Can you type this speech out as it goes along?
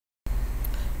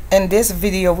In this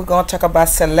video, we're going to talk about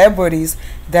celebrities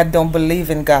that don't believe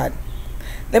in God.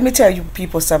 Let me tell you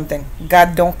people something.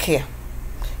 God don't care.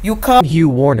 Hugh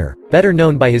Warner, better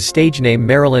known by his stage name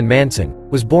Marilyn Manson,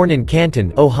 was born in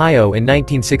Canton, Ohio in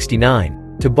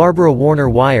 1969, to Barbara Warner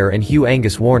Wire and Hugh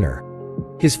Angus Warner.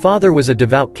 His father was a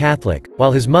devout Catholic,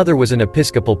 while his mother was an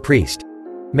Episcopal priest.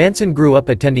 Manson grew up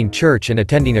attending church and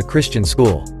attending a Christian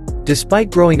school. Despite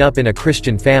growing up in a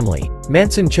Christian family,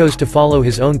 Manson chose to follow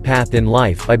his own path in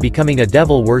life by becoming a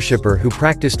devil worshipper who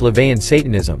practiced LaVeyan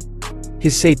Satanism.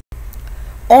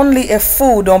 Only a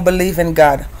fool don't believe in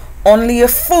God. Only a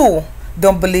fool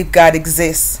don't believe God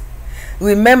exists.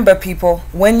 Remember, people,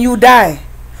 when you die,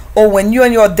 or when you're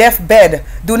on your deathbed,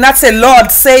 do not say,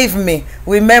 "Lord, save me."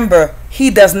 Remember, He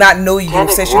does not know you,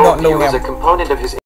 since you don't know Him.